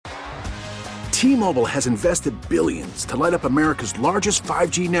T-Mobile has invested billions to light up America's largest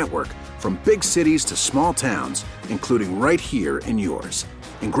 5G network, from big cities to small towns, including right here in yours.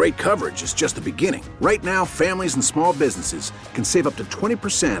 And great coverage is just the beginning. Right now, families and small businesses can save up to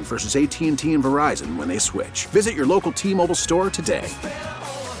 20% versus AT&T and Verizon when they switch. Visit your local T-Mobile store today.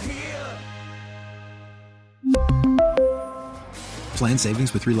 Plan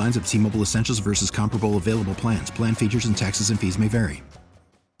savings with 3 lines of T-Mobile Essentials versus comparable available plans. Plan features and taxes and fees may vary.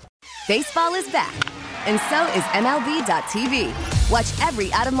 Baseball is back, and so is MLB.tv. Watch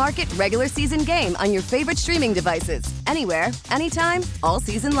every out-of-market regular season game on your favorite streaming devices, anywhere, anytime, all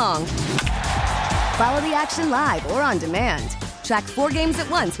season long. Follow the action live or on demand. Track 4 games at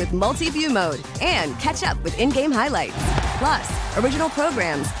once with multi-view mode and catch up with in-game highlights. Plus, original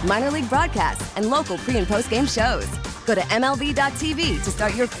programs, minor league broadcasts, and local pre- and post-game shows. Go to MLB.tv to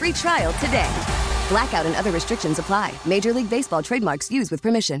start your free trial today. Blackout and other restrictions apply. Major League Baseball trademarks used with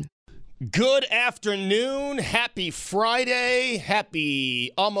permission. Good afternoon. Happy Friday. Happy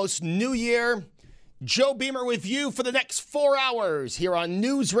almost New Year. Joe Beamer with you for the next 4 hours here on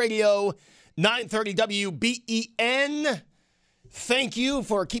News Radio 930 WBEN. Thank you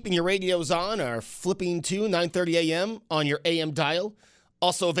for keeping your radios on or flipping to 930 a.m. on your AM dial.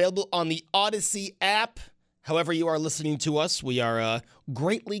 Also available on the Odyssey app. However you are listening to us, we are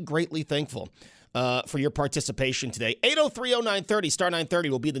greatly, greatly thankful for your participation today. 803-0930, star 930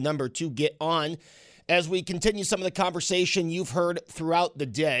 will be the number to get on as we continue some of the conversation you've heard throughout the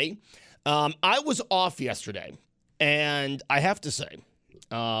day. I was off yesterday, and I have to say,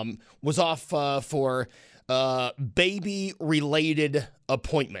 was off for baby-related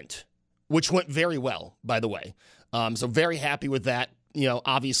appointment, which went very well, by the way. So very happy with that. You know,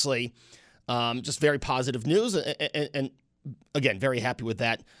 obviously, just very positive news, and again, very happy with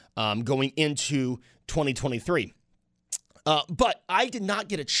that going into 2023. But I did not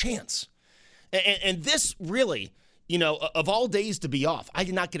get a chance. And this really, you know, of all days to be off, I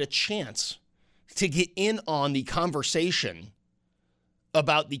did not get a chance to get in on the conversation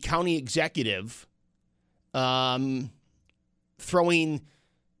about the county executive throwing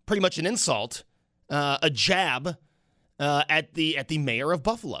pretty much an insult, a jab at the mayor of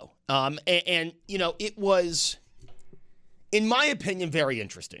Buffalo. And, you know, it was, in my opinion, very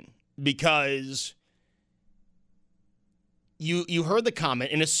interesting because you heard the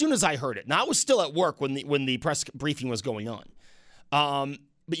comment, and as soon as I heard it, now I was still at work when the press briefing was going on,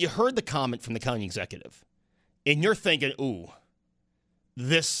 but you heard the comment from the county executive, and you're thinking, ooh,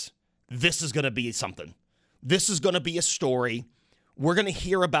 this is going to be something. This is going to be a story. We're going to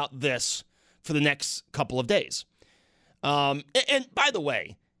hear about this for the next couple of days. And by the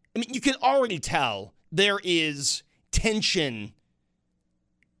way, I mean, you can already tell there is tension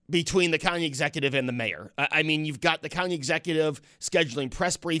between the county executive and the mayor. I mean, you've got the county executive scheduling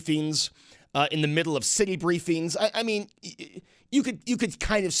press briefings in the middle of city briefings. I mean, you could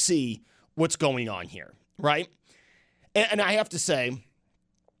kind of see what's going on here, right? And I have to say,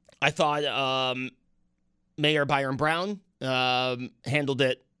 I thought Mayor Byron Brown handled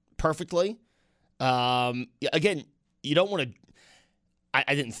it perfectly. Again, you don't want to.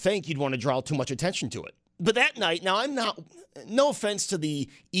 I didn't think you'd want to draw too much attention to it. But that night, now I'm not, no offense to the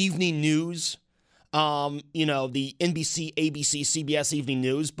evening news, you know, the NBC, ABC, CBS evening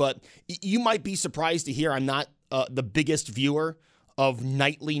news, but you might be surprised to hear I'm not the biggest viewer of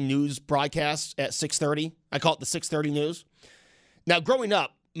nightly news broadcasts at 6:30. I call it the 6:30 news. Now, growing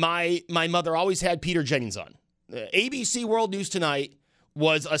up, my mother always had Peter Jennings on. ABC World News Tonight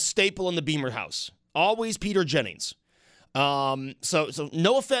was a staple in the Beamer house. Always Peter Jennings. So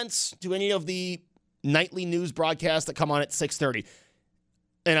no offense to any of the nightly news broadcasts that come on at 6:30.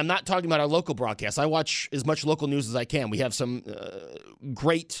 And I'm not talking about our local broadcasts. I watch as much local news as I can. We have some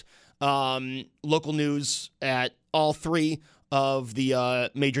great local news at all three of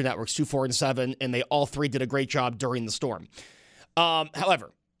the major networks, 2, 4, and 7, and they all three did a great job during the storm.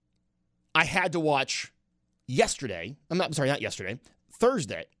 However, I had to watch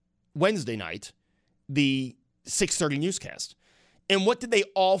Wednesday night, the 6:30 newscast. And what did they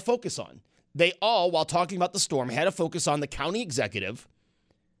all focus on? They all, while talking about the storm, had to focus on the county executive,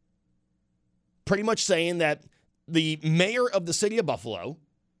 pretty much saying that the mayor of the city of Buffalo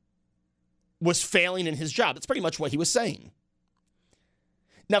was failing in his job. That's pretty much what he was saying.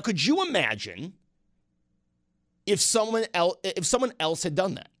 Now, could you imagine if someone else had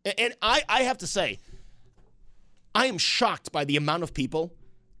done that? And I have to say, I am shocked by the amount of people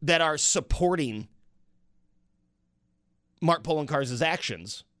that are supporting Mark Poloncarz'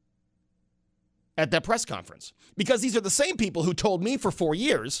 actions at that press conference. Because these are the same people who told me for 4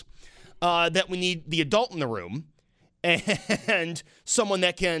 years that we need the adult in the room and someone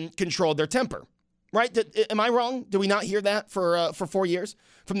that can control their temper. right? Am I wrong? Did we not hear that for 4 years?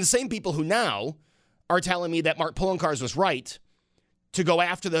 From the same people who now are telling me that Mark Poloncarz was right to go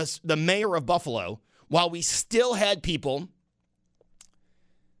after the mayor of Buffalo while we still had people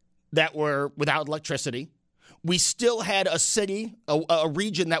that were without electricity. We still had a city, a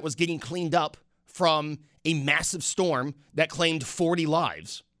region that was getting cleaned up from a massive storm that claimed 40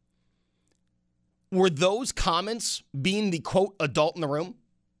 lives. Were those comments being the, quote, adult in the room?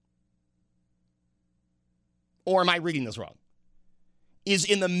 Or am I reading this wrong? Is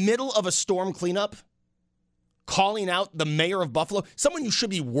in the middle of a storm cleanup calling out the mayor of Buffalo, someone you should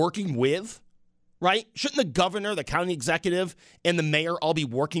be working with, right? Shouldn't the governor, the county executive, and the mayor all be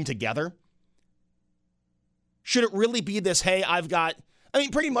working together? Should it really be this, hey,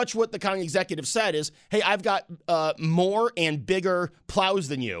 pretty much what the county executive said is, hey, I've got more and bigger plows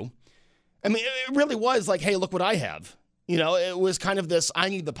than you. I mean, it really was like, hey, look what I have. It was kind of this, I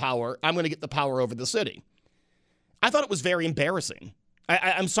need the power. I'm going to get the power over the city. I thought it was very embarrassing.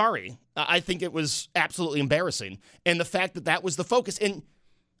 I'm sorry. I think it was absolutely embarrassing. And the fact that was the focus. And,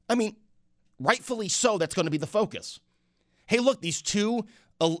 I mean, rightfully so, that's going to be the focus. Hey, look, these two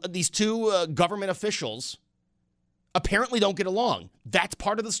government officials apparently don't get along. That's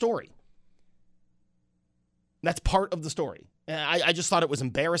part of the story. That's part of the story. I just thought it was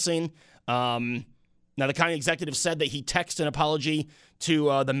embarrassing. Now, the county executive said that he texted an apology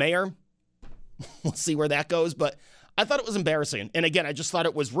to the mayor. We'll see where that goes. But I thought it was embarrassing. And again, I just thought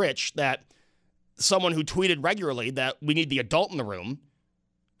it was rich that someone who tweeted regularly that we need the adult in the room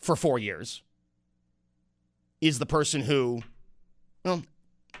for 4 years is the person who, well,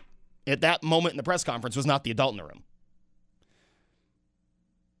 at that moment in the press conference was not the adult in the room.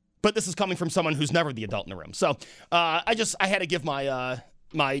 But this is coming from someone who's never the adult in the room. So I had to give my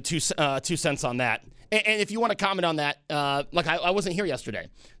 2 cents on that. And if you want to comment on that, I wasn't here yesterday,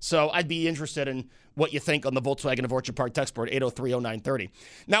 so I'd be interested in what you think on the Volkswagen of Orchard Park text board, 8030930.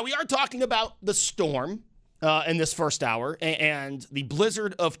 Now, we are talking about the storm in this first hour and the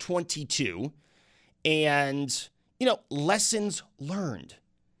blizzard of 22 and, lessons learned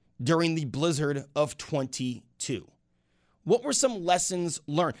during the blizzard of 22. What were some lessons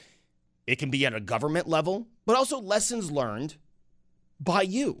learned? It can be at a government level, but also lessons learned by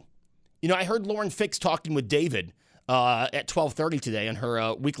you. I heard Lauren Fix talking with David at 12:30 today in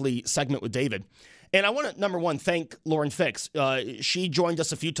her weekly segment with David. And I want to, number one, thank Lauren Fix. She joined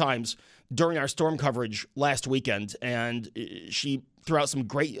us a few times during our storm coverage last weekend, and she threw out some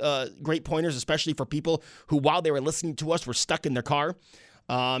great pointers, especially for people who, while they were listening to us, were stuck in their car.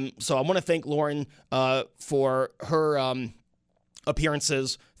 So I want to thank Lauren for her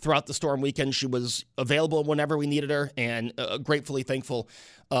appearances throughout the storm weekend. She was available whenever we needed her, and gratefully thankful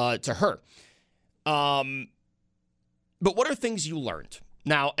to her. But what are things you learned?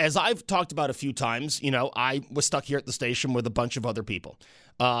 Now, as I've talked about a few times, I was stuck here at the station with a bunch of other people.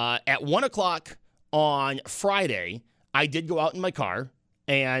 At 1 o'clock on Friday, I did go out in my car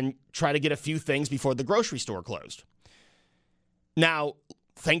and try to get a few things before the grocery store closed. Now,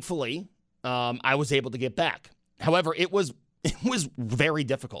 thankfully, I was able to get back. However, it was very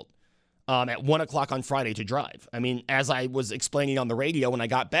difficult at 1 o'clock on Friday to drive. I mean, as I was explaining on the radio when I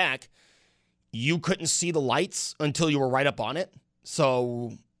got back, you couldn't see the lights until you were right up on it.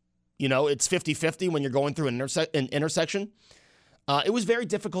 So, it's 50-50 when you're going through an intersection. It was very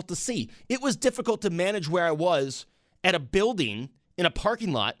difficult to see. It was difficult to manage where I was at a building in a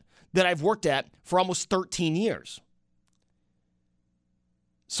parking lot that I've worked at for almost 13 years.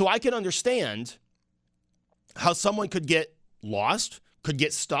 So I can understand how someone could get lost, could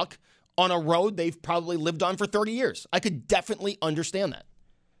get stuck on a road they've probably lived on for 30 years. I could definitely understand that.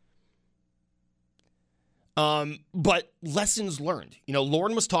 But lessons learned.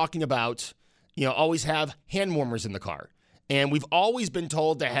 Lauren was talking about, always have hand warmers in the car. And we've always been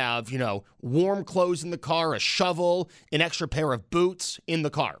told to have, warm clothes in the car, a shovel, an extra pair of boots in the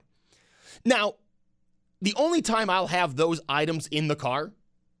car. Now, the only time I'll have those items in the car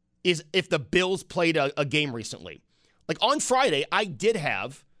is if the Bills played a game recently. Like on Friday, I did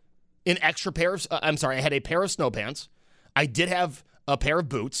have an extra pair of, I had a pair of snow pants. I did have a pair of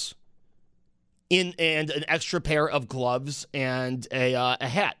boots and an extra pair of gloves and a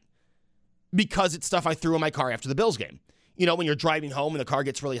hat because it's stuff I threw in my car after the Bills game. When you're driving home and the car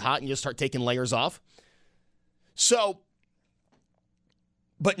gets really hot and you just start taking layers off. So,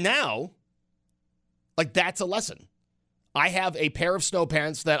 but now, that's a lesson. I have a pair of snow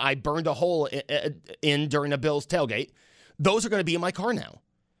pants that I burned a hole in during a Bills tailgate. Those are going to be in my car now.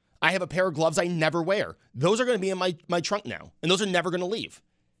 I have a pair of gloves I never wear. Those are going to be in my trunk now, and those are never going to leave.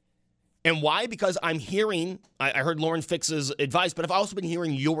 And why? Because I'm hearing, I heard Lauren Fix's advice, but I've also been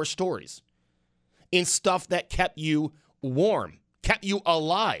hearing your stories. in stuff that kept you warm, kept you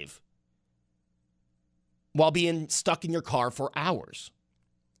alive while being stuck in your car for hours.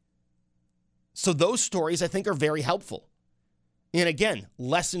 So those stories, I think, are very helpful. And again,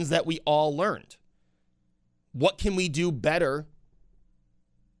 lessons that we all learned. What can we do better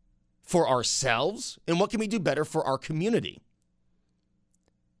for ourselves, and what can we do better for our community?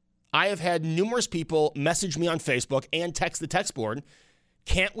 I have had numerous people message me on Facebook and text the text board,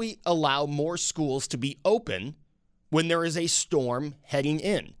 can't we allow more schools to be open when there is a storm heading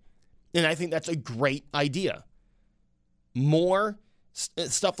in? And I think that's a great idea. More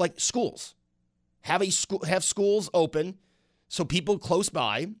stuff like schools. Have schools open so people close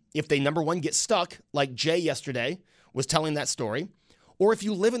by, if they, number one, get stuck, like Jay yesterday was telling that story, or if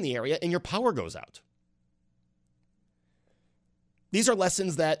you live in the area and your power goes out. These are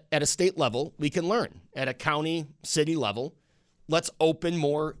lessons that at a state level we can learn. At a county, city level, let's open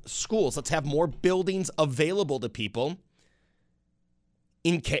more schools. Let's have more buildings available to people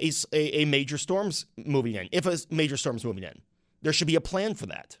in case a major storm's moving in. If a major storm's moving in, there should be a plan for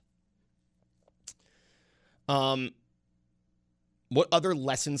that. What other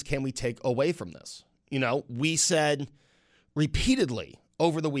lessons can we take away from this? You know, we said repeatedly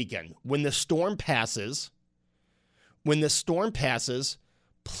over the weekend, when the storm passes,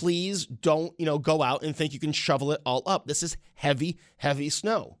 please don't, go out and think you can shovel it all up. This is heavy, heavy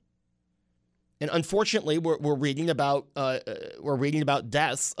snow. And unfortunately, we're reading about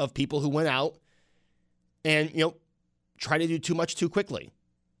deaths of people who went out and, try to do too much too quickly.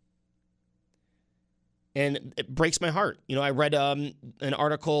 And it breaks my heart. I read an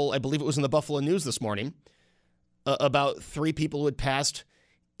article, I believe it was in the Buffalo News this morning, about 3 people who had passed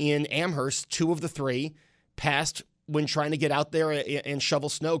in Amherst. 2 of the 3 passed when trying to get out there and shovel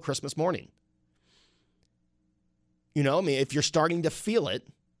snow Christmas morning. If you're starting to feel it,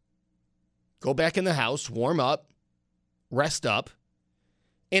 go back in the house, warm up, rest up.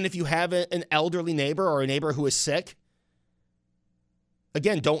 And if you have an elderly neighbor or a neighbor who is sick,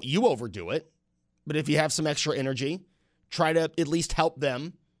 again, don't you overdo it. But if you have some extra energy, try to at least help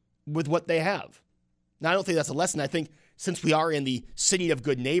them with what they have. Now, I don't think that's a lesson. I think since we are in the city of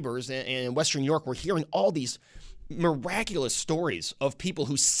good neighbors and in Western New York, we're hearing all these miraculous stories of people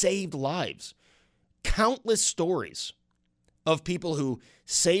who saved lives. Countless stories of people who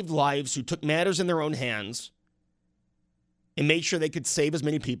saved lives, who took matters in their own hands and made sure they could save as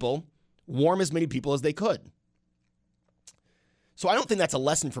many people, warm as many people as they could. So I don't think that's a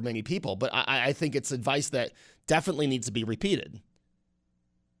lesson for many people, but I think it's advice that definitely needs to be repeated.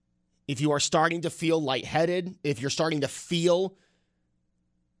 If you are starting to feel lightheaded, if you're starting to feel,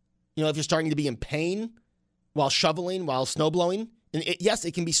 if you're starting to be in pain while shoveling, while snowblowing, and yes,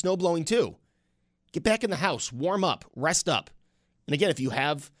 it can be snowblowing too. Get back in the house, warm up, rest up. And again, if you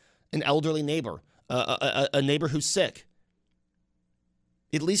have an elderly neighbor, a neighbor who's sick,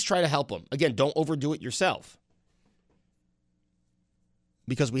 at least try to help them. Again, don't overdo it yourself.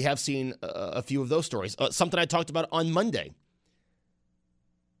 Because we have seen a few of those stories. Something I talked about on Monday.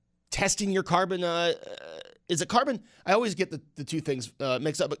 Testing your carbon, is it carbon? I always get the two things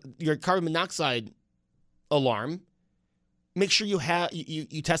mixed up. But your carbon monoxide alarm, make sure you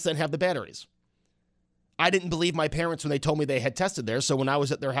test that and have the batteries. I didn't believe my parents when they told me they had tested theirs. So when I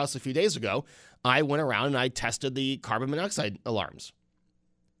was at their house a few days ago, I went around and I tested the carbon monoxide alarms.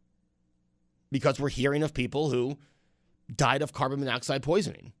 Because we're hearing of people who died of carbon monoxide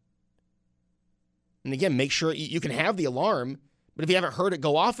poisoning. And again, make sure you can have the alarm, but if you haven't heard it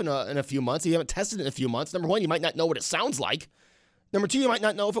go off in a few months, if you haven't tested it in a few months, number one, you might not know what it sounds like. Number two, you might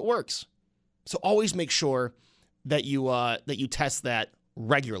not know if it works. So always make sure that you test that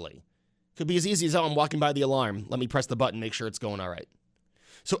regularly. Could be as easy as, I'm walking by the alarm. Let me press the button, make sure it's going all right.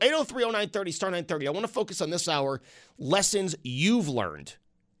 So 803-0930, star 930. I want to focus on this hour, lessons you've learned,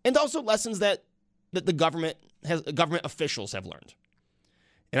 and also lessons that the government officials have learned.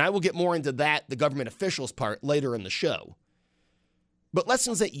 And I will get more into that, the government officials part, later in the show. But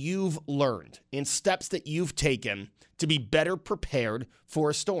lessons that you've learned and steps that you've taken to be better prepared for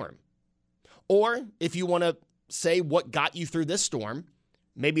a storm. Or if you want to say what got you through this storm,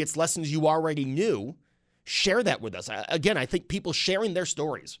 maybe it's lessons you already knew, share that with us. Again, I think people sharing their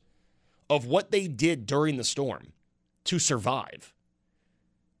stories of what they did during the storm to survive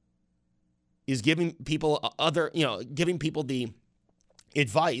is giving people the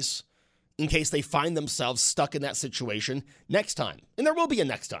advice in case they find themselves stuck in that situation next time. And there will be a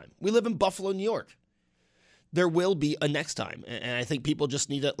next time. We live in Buffalo, New York. There will be a next time. And I think people just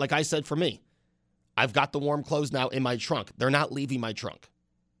need to, like I said for me, I've got the warm clothes now in my trunk. They're not leaving my trunk.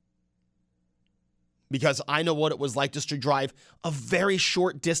 Because I know what it was like just to drive a very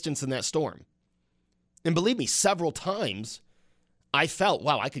short distance in that storm. And believe me, several times I felt,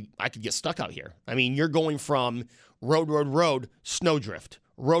 wow, I could get stuck out here. I mean, you're going from road, snowdrift,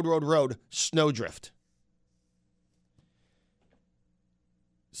 road, snowdrift.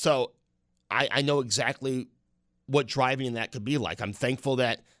 So I know exactly what driving in that could be like. I'm thankful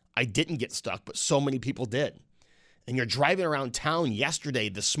that I didn't get stuck, but so many people did. And you're driving around town yesterday,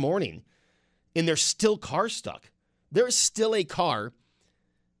 this morning, and there's still cars stuck. There is still a car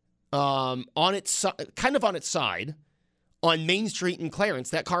on its kind of on its side on Main Street in Clarence.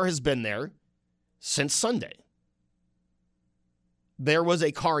 That car has been there since Sunday. There was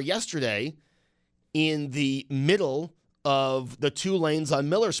a car yesterday in the middle of the 2 lanes on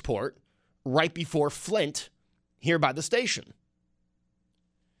Millersport right before Flint here by the station.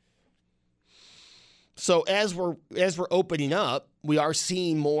 So as we're opening up, we are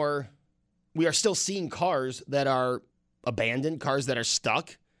still seeing cars that are abandoned, cars that are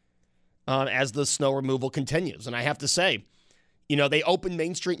stuck as the snow removal continues. And I have to say, they opened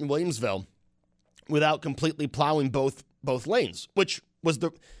Main Street in Williamsville without completely plowing both lanes, which was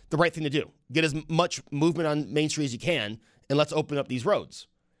the right thing to do. Get as much movement on Main Street as you can, and let's open up these roads.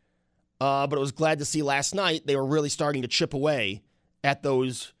 But I was glad to see last night they were really starting to chip away at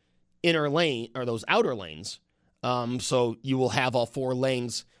those inner lane or those outer lanes. So you will have all 4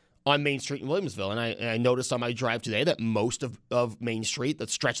 lanes on Main Street in Williamsville. And I noticed on my drive today that most of Main Street, the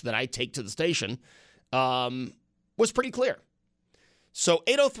stretch that I take to the station, was pretty clear. So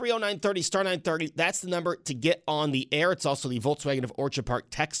 803-0930, star 930, that's the number to get on the air. It's also the Volkswagen of Orchard Park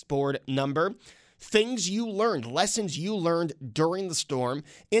text board number. Things you learned, lessons you learned during the storm,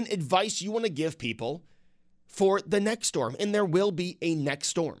 and advice you want to give people for the next storm. And there will be a next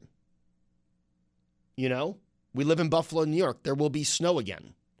storm. We live in Buffalo, New York. There will be snow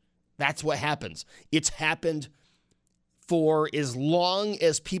again. That's what happens. It's happened for as long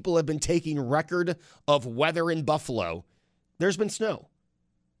as people have been taking record of weather in Buffalo. There's been snow.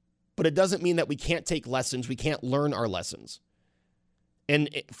 But it doesn't mean that we can't take lessons. We can't learn our lessons. And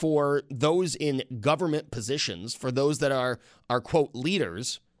for those in government positions, for those that are quote,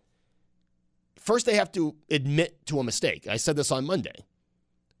 leaders, first they have to admit to a mistake. I said this on Monday.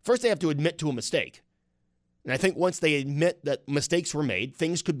 First they have to admit to a mistake. And I think once they admit that mistakes were made,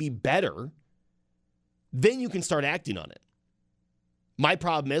 things could be better, then you can start acting on it. My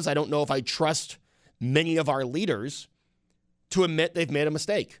problem is I don't know if I trust many of our leaders to admit they've made a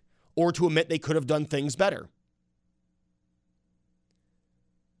mistake or to admit they could have done things better.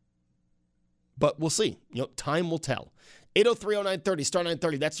 But we'll see. Time will tell. 803-0930, star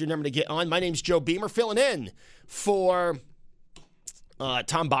 930, that's your number to get on. My name's Joe Beamer, filling in for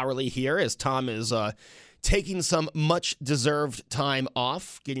Tom Bowerly here, as Tom is taking some much-deserved time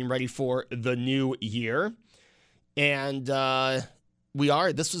off, getting ready for the new year. And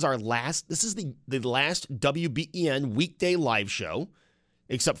this is the last WBEN weekday live show,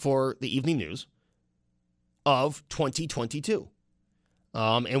 except for the evening news, of 2022.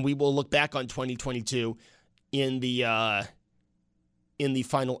 And we will look back on 2022 in the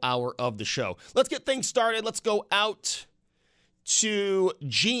final hour of the show. Let's get things started. Let's go out to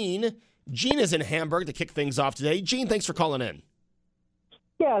Gene. Gene is in Hamburg to kick things off today. Gene, thanks for calling in.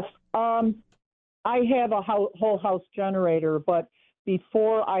 Yes. I have a whole house generator, but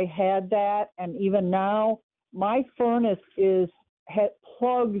before I had that, and even now, my furnace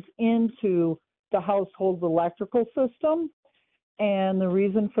plugs into the household electrical system. And the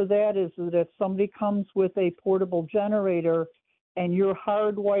reason for that is that if somebody comes with a portable generator and you're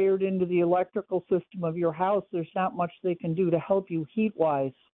hardwired into the electrical system of your house, there's not much they can do to help you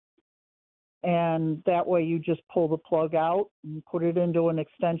heat-wise. And that way you just pull the plug out and put it into an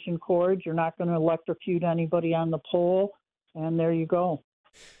extension cord. You're not going to electrocute anybody on the pole, and there you go.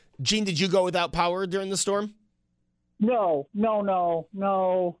 Gene, did you go without power during the storm? No.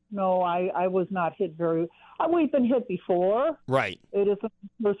 I was not hit very. We've been hit before. Right. It isn't the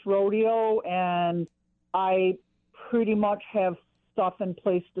first rodeo, and I pretty much have stuff in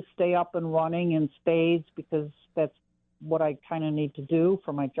place to stay up and running in spades because that's what I kind of need to do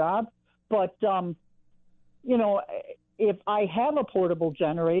for my job. But, if I have a portable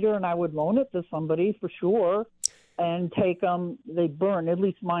generator, and I would loan it to somebody for sure, and take them, they burn, at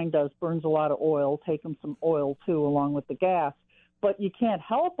least mine does, burns a lot of oil, take them some oil too along with the gas. But you can't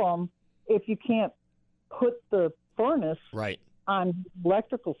help them if you can't put the furnace on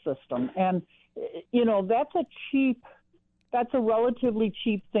electrical system. And, that's a relatively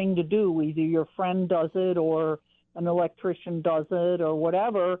cheap thing to do. Either your friend does it or an electrician does it or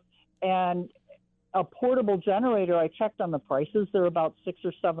whatever. And a portable generator, I checked on the prices. They're about $600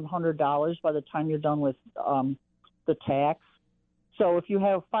 or $700 by the time you're done with the tax. So if you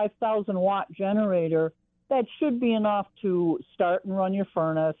have a 5,000 watt generator, that should be enough to start and run your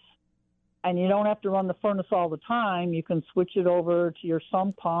furnace. And you don't have to run the furnace all the time. You can switch it over to your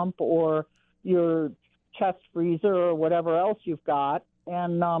sump pump or your chest freezer or whatever else you've got.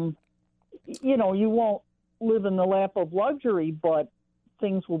 And, you won't live in the lap of luxury, but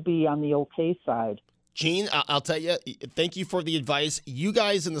things will be on the okay side. Gene, I'll tell you, thank you for the advice. You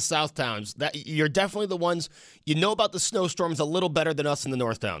guys in the South Towns, you're definitely the ones, you know about the snowstorms a little better than us in the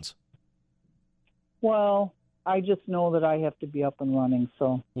North Towns. Well, I just know that I have to be up and running.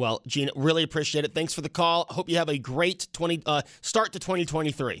 So. Well, Gene, really appreciate it. Thanks for the call. Hope you have a great start to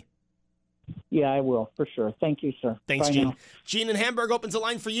 2023. Yeah, I will, for sure. Thank you, sir. Thanks, Bye Gene. now. Gene in Hamburg opens the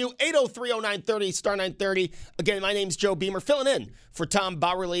line for you, 803-0930, star 930. Again, my name's Joe Beamer, filling in for Tom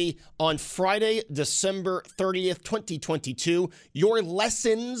Bauerle on Friday, December 30th, 2022. Your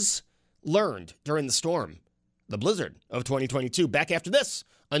lessons learned during the storm, the blizzard of 2022. Back after this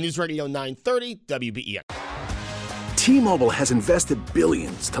on News Radio 930 WBEN. T-Mobile has invested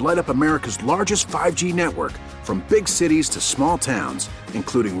billions to light up America's largest 5G network, from big cities to small towns,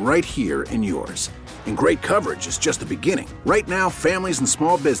 including right here in yours. And great coverage is just the beginning. Right now, families and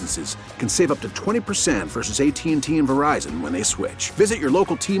small businesses can save up to 20% versus AT&T and Verizon when they switch. Visit your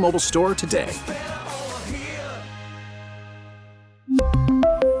local T-Mobile store today.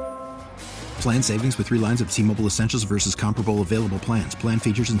 Plan savings with 3 lines of T-Mobile Essentials versus comparable available plans. Plan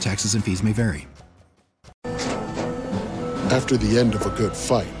features and taxes and fees may vary. After the end of a good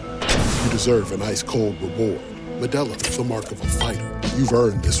fight, you deserve an ice-cold reward. Modelo is the mark of a fighter. You've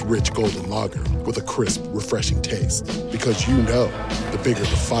earned this rich golden lager with a crisp, refreshing taste. Because you know, the bigger the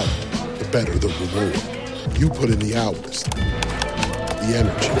fight, the better the reward. You put in the hours, the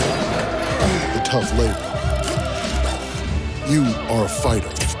energy, the tough labor. You are a fighter,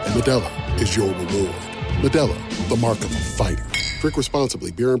 and Modelo is your reward. Modelo, the mark of a fighter. Drink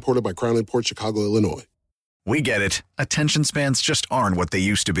responsibly. Beer imported by Crown Imports, Chicago, Illinois. We get it. Attention spans just aren't what they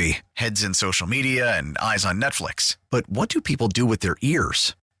used to be. Heads in social media and eyes on Netflix. But what do people do with their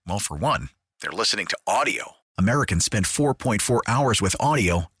ears? Well, for one, they're listening to audio. Americans spend 4.4 hours with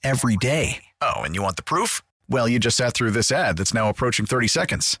audio every day. Oh, and you want the proof? Well, you just sat through this ad that's now approaching 30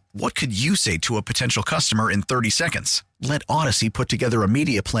 seconds. What could you say to a potential customer in 30 seconds? Let Odyssey put together a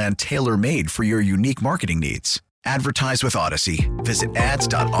media plan tailor-made for your unique marketing needs. Advertise with Odyssey. Visit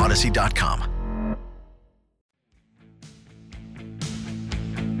ads.odyssey.com.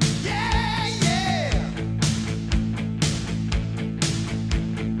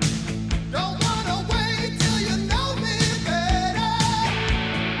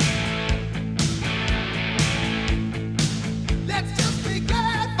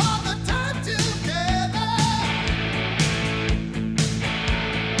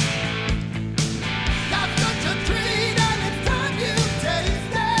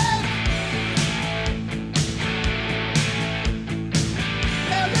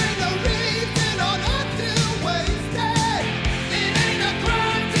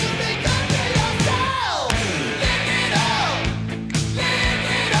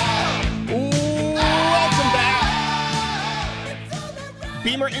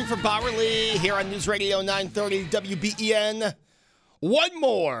 Beamer in for Bauerle here on News Radio 930 WBEN. One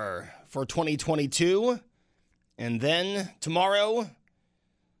more for 2022. And then tomorrow,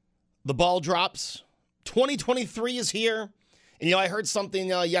 the ball drops. 2023 is here. And, I heard something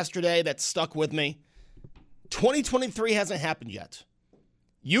yesterday that stuck with me. 2023 hasn't happened yet.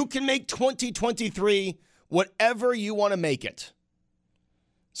 You can make 2023 whatever you want to make it.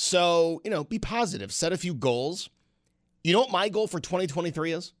 So, be positive. Set a few goals. You know what my goal for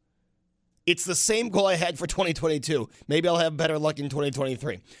 2023 is? It's the same goal I had for 2022. Maybe I'll have better luck in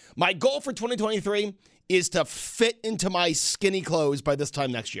 2023. My goal for 2023 is to fit into my skinny clothes by this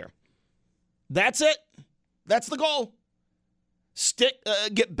time next year. That's it. That's the goal.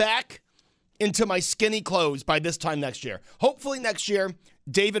 Get back into my skinny clothes by this time next year. Hopefully next year,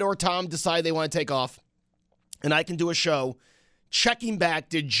 David or Tom decide they want to take off, and I can do a show checking back.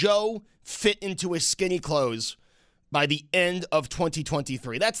 Did Joe fit into his skinny clothes by the end of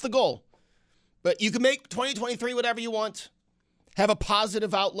 2023? That's the goal. But you can make 2023 whatever you want. Have a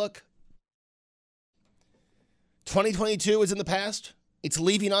positive outlook. 2022 is in the past. It's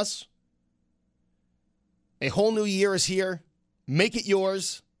leaving us. A whole new year is here. Make it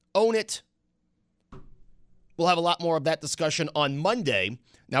yours. Own it. We'll have a lot more of that discussion on Monday.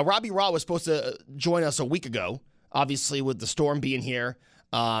 Now, Robbie Raw was supposed to join us a week ago, obviously with the storm being here.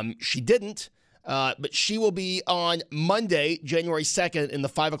 She didn't. But she will be on Monday, January 2nd in the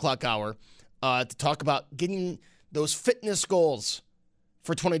 5 o'clock hour to talk about getting those fitness goals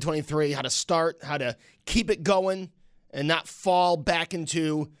for 2023, how to start, how to keep it going, and not fall back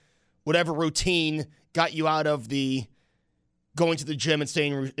into whatever routine got you out of the going to the gym and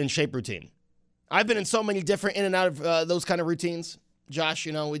staying in shape routine. I've been in so many different in and out of those kind of routines. Josh,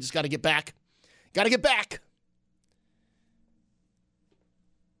 we just got to get back. Got to get back.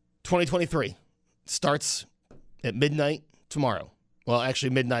 2023 starts at midnight tomorrow. Well, actually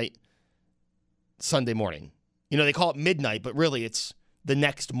midnight Sunday morning. They call it midnight, but really it's the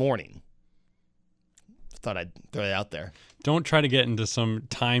next morning. Thought I'd throw that out there. Don't try to get into some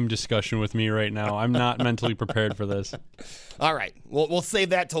time discussion with me right now. I'm not mentally prepared for this. All right. We'll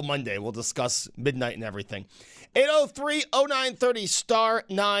save that till Monday. We'll discuss midnight and everything. 803-0930, star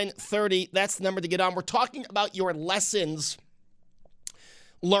 930. That's the number to get on. We're talking about your lessons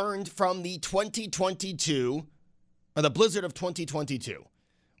learned from the 2022, or the blizzard of 2022.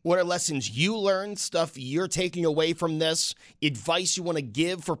 What are lessons you learned, stuff you're taking away from this, advice you want to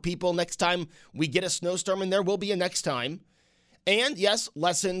give for people next time we get a snowstorm, and there will be a next time. And, yes,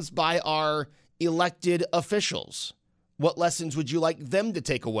 lessons by our elected officials. What lessons would you like them to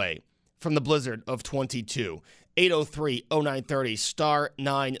take away from the blizzard of 22? 803-0930, star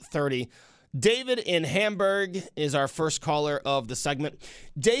 930. David in Hamburg is our first caller of the segment.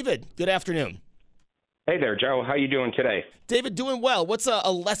 David, good afternoon. Hey there, Joe. How you doing today? David, doing well. What's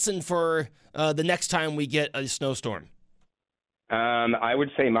a lesson for the next time we get a snowstorm? I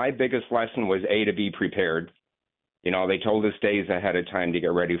would say my biggest lesson was to be prepared. They told us days ahead of time to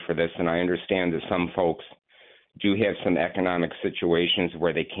get ready for this, and I understand that some folks do have some economic situations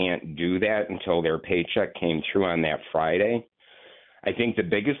where they can't do that until their paycheck came through on that Friday. I think the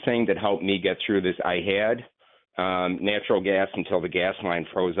biggest thing that helped me get through this, I had natural gas until the gas line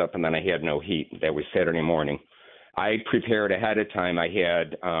froze up, and then I had no heat. That was Saturday morning. I prepared ahead of time. I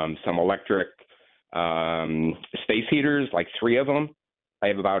had some electric space heaters, like 3 of them. I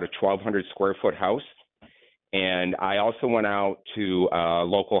have about a 1,200 square foot house. And I also went out to a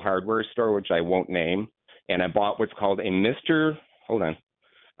local hardware store, which I won't name, and I bought what's called a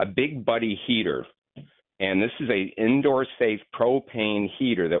Big Buddy heater. And this is a indoor safe propane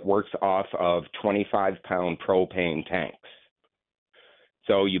heater that works off of 25-pound propane tanks.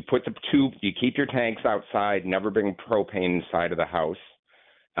 So you put you keep your tanks outside, never bring propane inside of the house.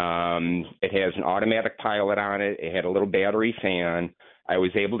 It has an automatic pilot on it. It had a little battery fan. I was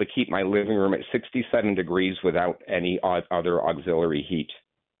able to keep my living room at 67 degrees without any other auxiliary heat.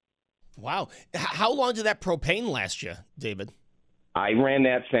 Wow. How long did that propane last you, David? I ran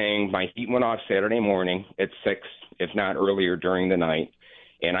that thing. My heat went off Saturday morning at 6, if not earlier during the night.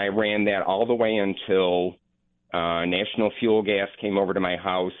 And I ran that all the way until National Fuel Gas came over to my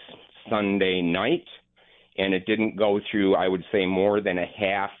house Sunday night. And it didn't go through, I would say, more than a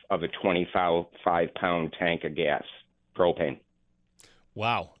half of a 25-pound tank of gas, propane.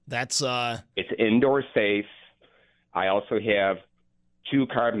 Wow. That's It's indoor safe. I also have 2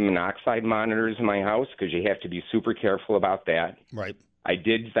 carbon monoxide monitors in my house because you have to be super careful about that. Right. I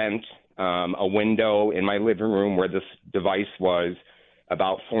did vent a window in my living room where this device was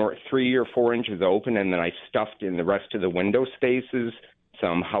about 3 or 4 inches open, and then I stuffed in the rest of the window spaces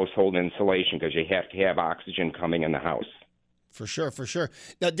some household insulation because you have to have oxygen coming in the house. For sure.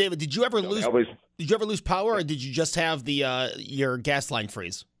 Now, David, did you ever lose power, or did you just have the your gas line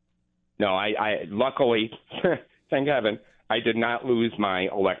freeze? No, I luckily, thank heaven, I did not lose my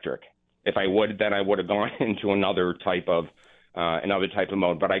electric. If I would, then I would have gone into another type of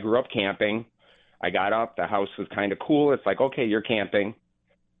mode. But I grew up camping. I got up. The house was kind of cool. It's like, okay, you're camping.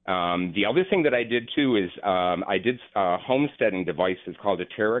 The other thing that I did too is I did a homesteading device. It's called a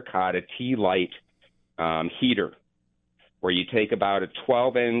terracotta tea light heater, where you take about a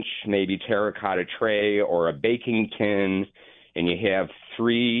 12-inch, maybe terracotta tray or a baking tin, and you have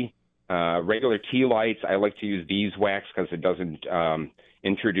 3 regular tea lights. I like to use beeswax because it doesn't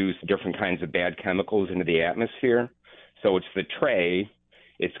introduce different kinds of bad chemicals into the atmosphere. So it's the tray.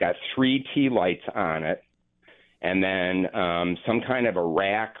 It's got 3 tea lights on it, and then some kind of a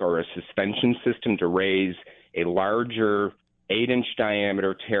rack or a suspension system to raise a larger 8-inch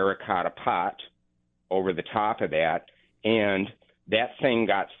diameter terracotta pot over the top of that. And that thing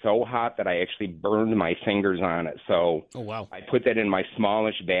got so hot that I actually burned my fingers on it. So oh, wow. I put that in my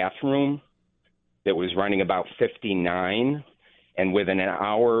smallish bathroom that was running about 59. And within an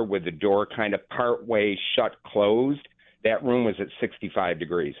hour, with the door kind of partway shut closed, that room was at 65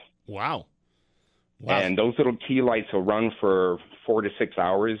 degrees. Wow. And those little tea lights will run for 4 to 6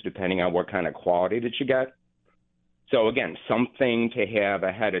 hours, depending on what kind of quality that you get. So, again, something to have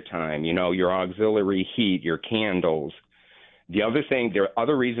ahead of time, your auxiliary heat, your candles. The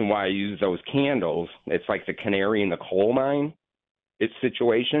other reason why I use those candles, it's like the canary in the coal mine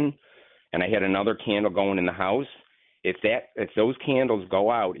situation. And I had another candle going in the house. if those candles go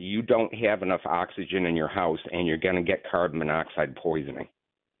out, you don't have enough oxygen in your house, and you're going to get carbon monoxide poisoning.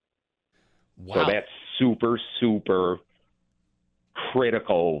 Wow. So that's super, super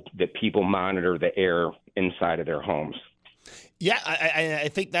critical that people monitor the air inside of their homes. Yeah, I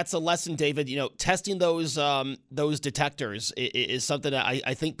think that's a lesson, David. You know, testing those detectors is something that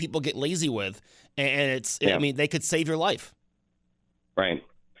I think people get lazy with, and I mean, they could save your life. Right.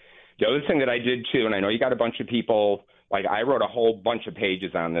 The other thing that I did too, and I know you got a bunch of people, like I wrote a whole bunch of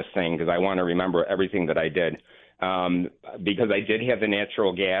pages on this thing because I want to remember everything that I did, because I did have the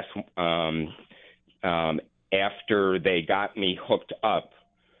natural gas after they got me hooked up.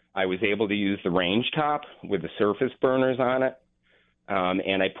 I was able to use the range top with the surface burners on it,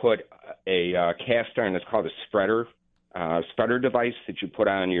 and I put a cast iron that's called a spreader device that you put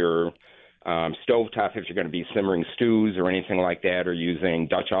on your stovetop if you're going to be simmering stews or anything like that, or using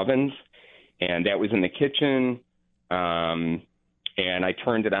Dutch ovens. And that was in the kitchen, and I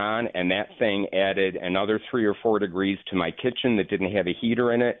turned it on, and that thing added another 3 or 4 degrees to my kitchen that didn't have a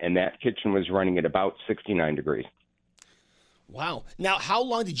heater in it, and that kitchen was running at about 69 degrees. Wow. Now, how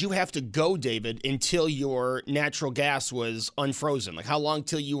long did you have to go, David, until your natural gas was unfrozen? Like, how long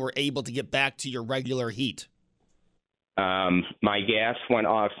till you were able to get back to your regular heat? My gas went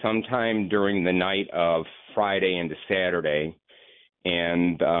off sometime during the night of Friday into Saturday,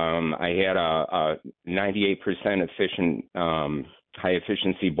 and I had a 98% efficient,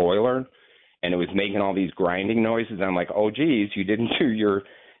 high-efficiency boiler, and it was making all these grinding noises. I'm like, oh, geez, you didn't do your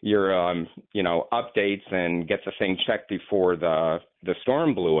updates and get the thing checked before the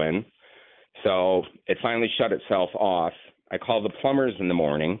storm blew in. So it finally shut itself off. I called the plumbers in the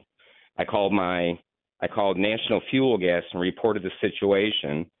morning. I called National Fuel Gas and reported the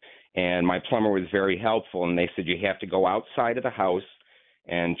situation. And my plumber was very helpful. And they said, you have to go outside of the house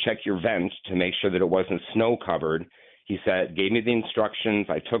and check your vents to make sure that it wasn't snow covered. He said, gave me the instructions.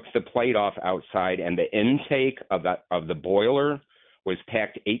 I took the plate off outside, and the intake of the boiler was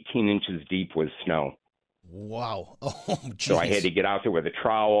packed 18 inches deep with snow. Wow. Oh, geez. So I had to get out there with a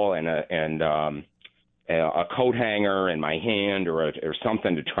trowel and a coat hanger in my hand or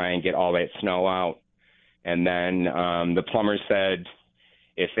something to try and get all that snow out. And then the plumber said,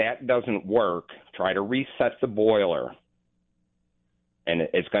 if that doesn't work, try to reset the boiler. And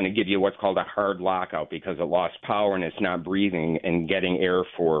it's going to give you what's called a hard lockout because it lost power and it's not breathing and getting air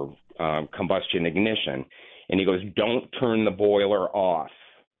for combustion ignition. And he goes, don't turn the boiler off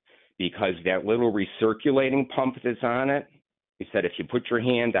because that little recirculating pump that's on it, he said, if you put your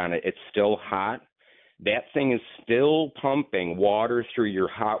hand on it, it's still hot. That thing is still pumping water through your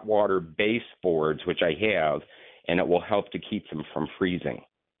hot water baseboards, which I have, and it will help to keep them from freezing.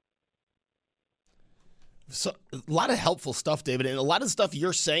 So a lot of helpful stuff, David, and a lot of stuff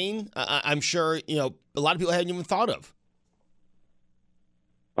you're saying, I'm sure, a lot of people hadn't even thought of.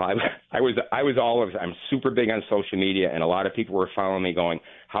 Well, I was all of. I'm super big on social media, and a lot of people were following me, going,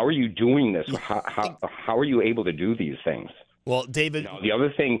 "How are you doing this? How are you able to do these things?" Well, David, the other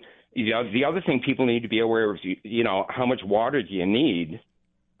thing people need to be aware of is, how much water do you need?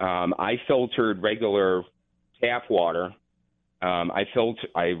 I filtered regular tap water.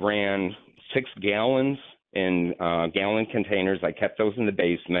 I ran 6 gallons in gallon containers. I kept those in the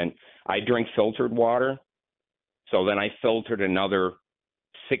basement. I drink filtered water, so then I filtered another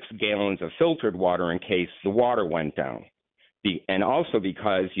 6 gallons of filtered water in case the water went down. And also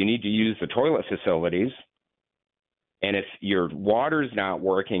because you need to use the toilet facilities. And if your water's not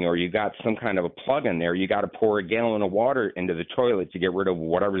working or you got some kind of a plug in there, you got to pour a gallon of water into the toilet to get rid of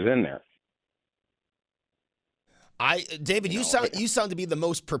whatever's in there. David, you sound to be the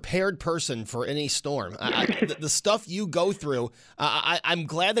most prepared person for any storm. The stuff you go through, I'm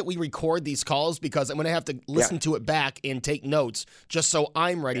glad that we record these calls because I'm going to have to listen to it back and take notes just so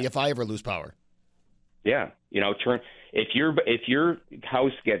I'm ready if I ever lose power. Yeah, if your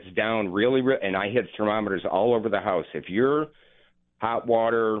house gets down really, and I had thermometers all over the house, if your hot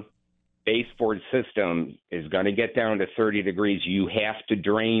water baseboard system is going to get down to 30 degrees, you have to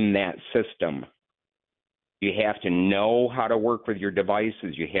drain that system. You have to know how to work with your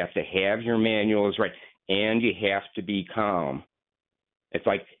devices. You have to have your manuals right, and you have to be calm. It's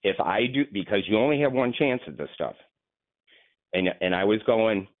like because you only have one chance at this stuff. And I was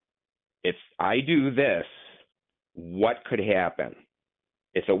going, if I do this, what could happen?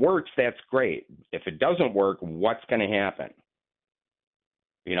 If it works, that's great. If it doesn't work, what's going to happen?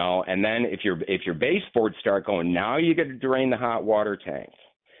 And then if your baseboards start going, now you got to drain the hot water tanks.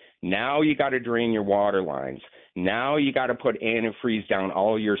 Now you got to drain your water lines. Now you got to put antifreeze down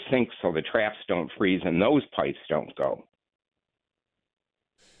all your sinks so the traps don't freeze and those pipes don't go.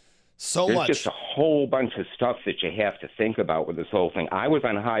 There's much. just a whole bunch of stuff that you have to think about with this whole thing. I was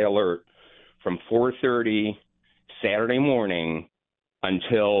on high alert from 4:30 Saturday morning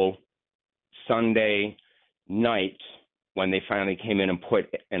until Sunday night when they finally came in and put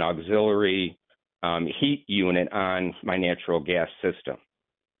an auxiliary heat unit on my natural gas system.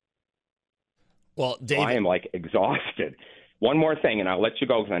 Well, David, I am exhausted. One more thing, and I'll let you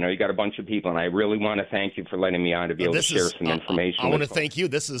go because I know you got a bunch of people, and I really want to thank you for letting me on to be able to share some information. I want to thank you.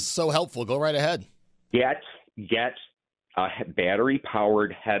 This is so helpful. Go right ahead. Get a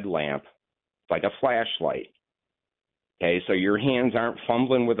battery-powered headlamp, like a flashlight. Okay, so your hands aren't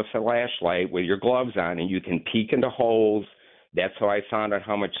fumbling with a flashlight with your gloves on, and you can peek into holes. That's how I found out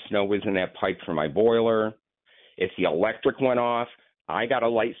how much snow was in that pipe for my boiler. If the electric went off, I got a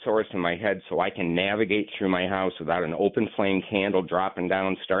light source in my head so I can navigate through my house without an open flame candle dropping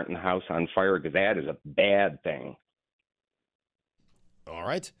down, starting the house on fire, because that is a bad thing. All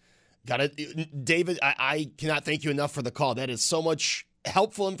right. Got it. David, I cannot thank you enough for the call. That is so much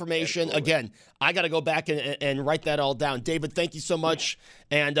helpful information. Absolutely. Again, I got to go back and write that all down. David, thank you so much.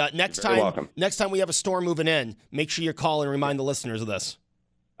 And next time we have a storm moving in, make sure you call and remind the listeners of this.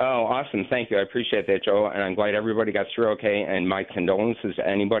 Oh, awesome. Thank you. I appreciate that, Joe. And I'm glad everybody got through okay. And my condolences to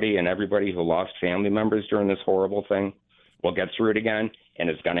anybody and everybody who lost family members during this horrible thing. We'll get through it again, and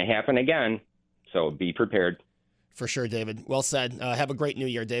it's going to happen again. So be prepared. For sure, David. Well said. Have a great new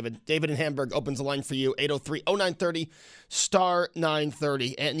year, David. David in Hamburg opens the line for you, 803-0930, star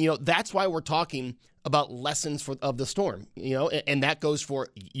 930. And, that's why we're talking about lessons of the storm, and that goes for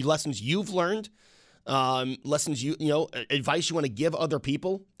lessons you've learned, lessons advice you want to give other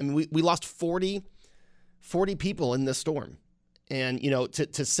people. I mean, we lost 40 people in this storm. And,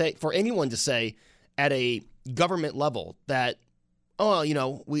 to say, for anyone to say at a government level that,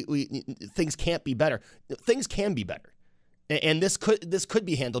 we things can't be better. Things can be better, and this could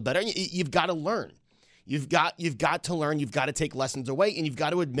be handled better. You've got to learn. You've got to learn. You've got to take lessons away, and you've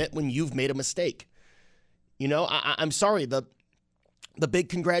got to admit when you've made a mistake. I'm sorry. The big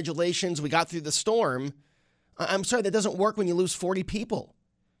congratulations, we got through the storm. I'm sorry, that doesn't work when you lose 40 people.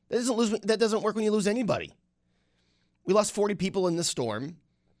 That doesn't work when you lose anybody. We lost 40 people in the storm,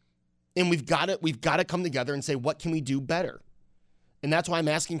 and we've got to come together and say, what can we do better? And that's why I'm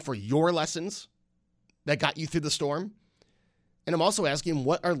asking for your lessons that got you through the storm. And I'm also asking,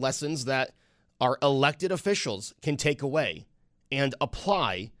 what are lessons that our elected officials can take away and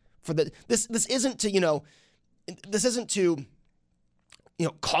apply for this isn't to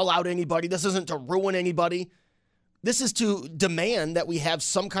call out anybody. This isn't to ruin anybody. This is to demand that we have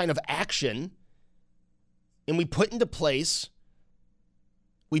some kind of action, and we put into place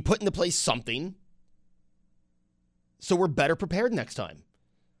something so we're better prepared next time.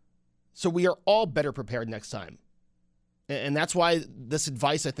 So we are all better prepared next time. And that's why this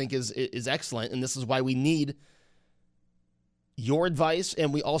advice, I think, is excellent. And this is why we need your advice.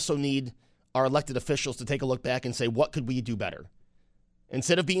 And we also need our elected officials to take a look back and say, what could we do better?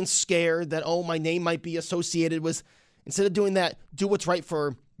 Instead of being scared that, my name might be associated with, instead of doing that, do what's right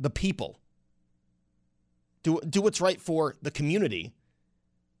for the people. Do what's right for the community.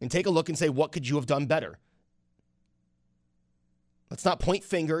 And take a look and say, what could you have done better? Let's not point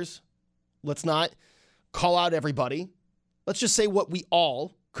fingers. Let's not call out everybody. Let's just say what we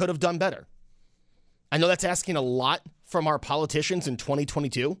all could have done better. I know that's asking a lot from our politicians in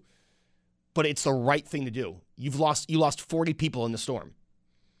 2022, but it's the right thing to do. You lost 40 people in the storm.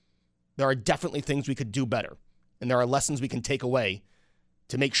 There are definitely things we could do better, and there are lessons we can take away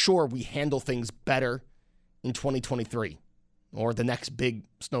to make sure we handle things better in 2023 or the next big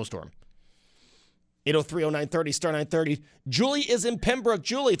snowstorm. 803-0930, star 930. Julie is in Pembroke.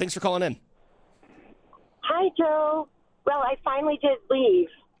 Julie, thanks for calling in. Hi, Joe. Well, I finally did leave.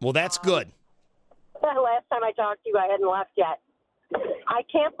 Well, that's good. Last time I talked to you, I hadn't left yet. I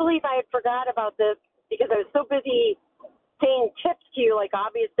can't believe I had forgot about this because I was so busy saying tips to you, like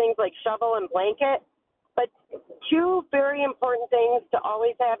obvious things like shovel and blanket. But two very important things to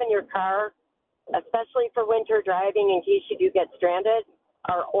always have in your car, especially for winter driving in case you do get stranded,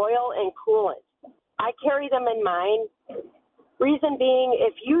 are oil and coolant. I carry them in mine. Reason being,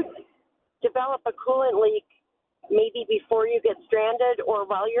 if you develop a coolant leak maybe before you get stranded or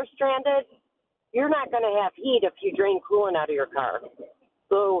while you're stranded, you're not going to have heat if you drain coolant out of your car.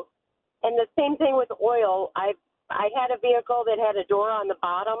 So, and the same thing with oil. I had a vehicle that had a door on the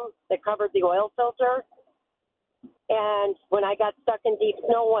bottom that covered the oil filter. And when I got stuck in deep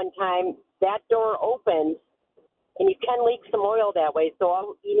snow one time, that door opened, and you can leak some oil that way.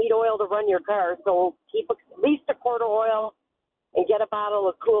 So you need oil to run your car. So keep at least a quart of oil and get a bottle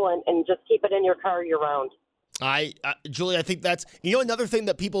of coolant and just keep it in your car year round. Julie, I think that's, another thing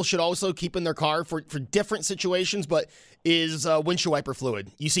that people should also keep in their car for different situations, but is windshield wiper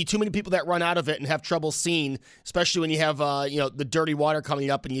fluid. You see too many people that run out of it and have trouble seeing, especially when you have, the dirty water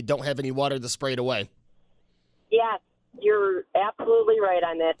coming up and you don't have any water to spray it away. Yes, you're absolutely right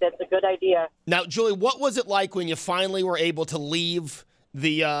on that. That's a good idea. Now, Julie, what was it like when you finally were able to leave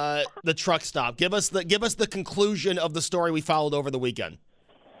the truck stop? Give us the conclusion of the story we followed over the weekend.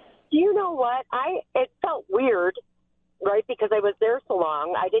 Do you know what? It felt weird, right, because I was there so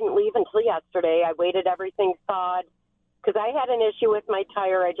long. I didn't leave until yesterday. I waited everything thawed because I had an issue with my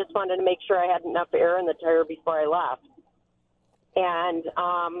tire. I just wanted to make sure I had enough air in the tire before I left. And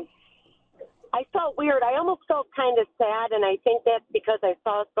I felt weird. I almost felt kind of sad, and I think that's because I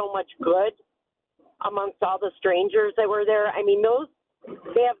saw so much good amongst all the strangers that were there. I mean,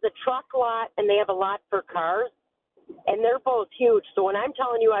 they have the truck lot and they have a lot for cars. And they're both huge. So when I'm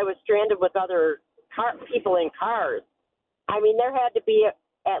telling you I was stranded with other people in cars, I mean, there had to be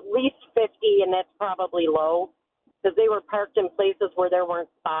at least 50, and that's probably low because they were parked in places where there weren't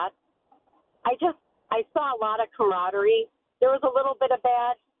spots. I saw a lot of camaraderie. There was a little bit of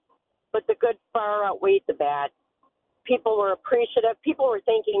bad, but the good far outweighed the bad. People were appreciative. People were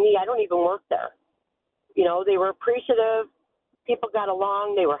thanking me. I don't even work there. They were appreciative. People got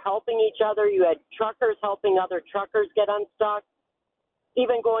along. They were helping each other. You had truckers helping other truckers get unstuck,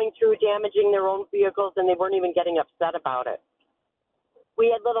 even going through damaging their own vehicles, and they weren't even getting upset about it. We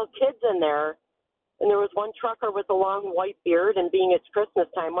had little kids in there, and there was one trucker with a long white beard, and being it's Christmas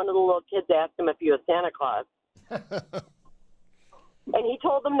time, one of the little kids asked him if he was Santa Claus. And he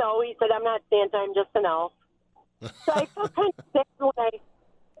told them no. He said, "I'm not Santa, I'm just an elf." So I felt kind of sick when I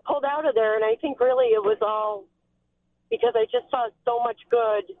pulled out of there, and I think really it was all because I just saw so much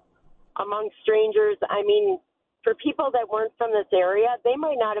good among strangers. I mean, for people that weren't from this area, they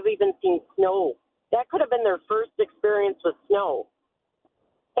might not have even seen snow. That could have been their first experience with snow.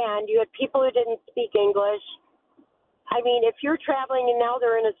 And you had people who didn't speak English. I mean, if you're traveling and now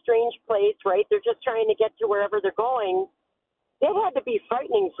they're in a strange place, right, they're just trying to get to wherever they're going, it had to be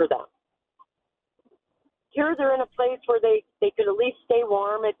frightening for them. Here they're in a place where they could at least stay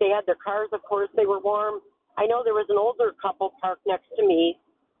warm. If they had their cars, of course, they were warm. I know there was an older couple parked next to me.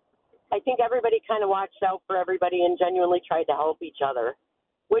 I think everybody kind of watched out for everybody and genuinely tried to help each other,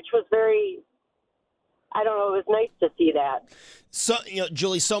 which was very, I don't know, it was nice to see that. So,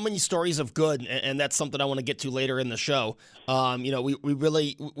 Julie, so many stories of good, and that's something I want to get to later in the show.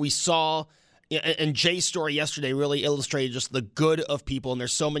 We saw, and Jay's story yesterday really illustrated just the good of people, and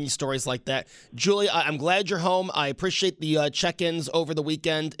there's so many stories like that. Julie, I'm glad you're home. I appreciate the check-ins over the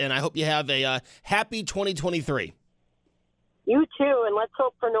weekend, and I hope you have a happy 2023. You too, and let's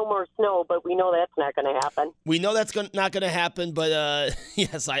hope for no more snow, but we know that's not going to happen. We know that's not going to happen, but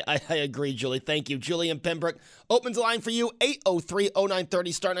yes, I agree, Julie. Thank you. Julie in Pembroke opens the line for you,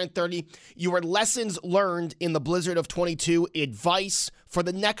 803-0930, star 930. Your lessons learned in the blizzard of 22, advice for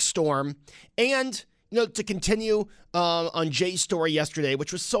the next storm, and to continue on Jay's story yesterday,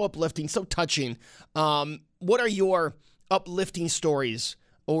 which was so uplifting, so touching. What are your uplifting stories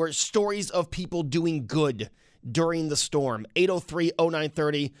or stories of people doing good during the storm?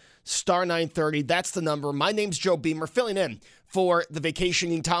 803-0930, star 930. That's the number. My name's Joe Beamer, filling in for the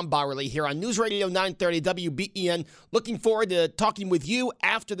vacationing Tom Bowerly here on News Radio 930 WBEN. Looking forward to talking with you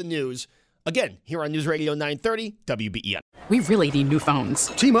after the news. Again, here on News Radio 930 WBEN. We really need new phones.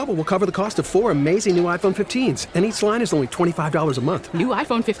 T-Mobile will cover the cost of 4 amazing new iPhone 15s, and each line is only $25 a month. New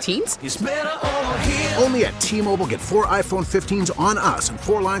iPhone 15s? It's better over here. Only at T-Mobile, get 4 iPhone 15s on us and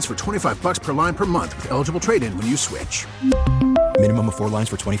 4 lines for $25 per line per month with eligible trade-in when you switch. Minimum of 4 lines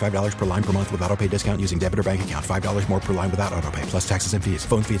for $25 per line per month with autopay discount using debit or bank account. $5 more per line without autopay, plus taxes and fees.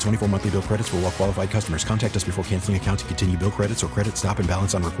 Phone fee at 24 monthly bill credits for well-qualified customers. Contact us before canceling account to continue bill credits or credit stop and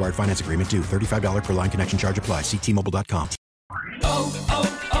balance on required finance agreement due. $35 per line connection charge applies. See T-Mobile.com.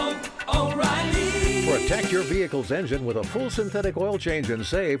 O'Reilly. Protect your vehicle's engine with a full synthetic oil change and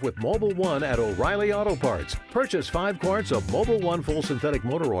save with Mobil 1 at O'Reilly Auto Parts. Purchase 5 quarts of Mobil 1 full synthetic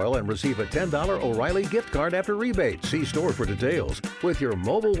motor oil and receive a $10 O'Reilly gift card after rebate. See store for details. With your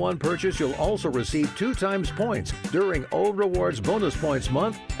Mobil 1 purchase, you'll also receive 2 times points during O Rewards Bonus Points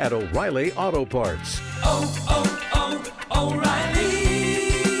Month at O'Reilly Auto Parts. O'Reilly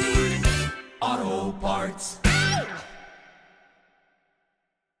Auto Parts.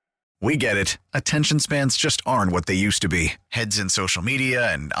 We get it. Attention spans just aren't what they used to be. Heads in social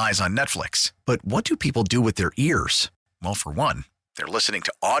media and eyes on Netflix. But what do people do with their ears? Well, for one, they're listening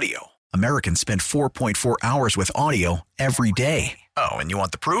to audio. Americans spend 4.4 hours with audio every day. Oh, and you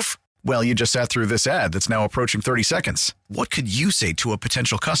want the proof? Well, you just sat through this ad that's now approaching 30 seconds. What could you say to a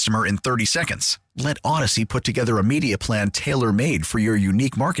potential customer in 30 seconds? Let Odyssey put together a media plan tailor-made for your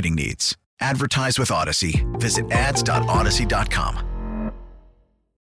unique marketing needs. Advertise with Odyssey. Visit ads.odyssey.com.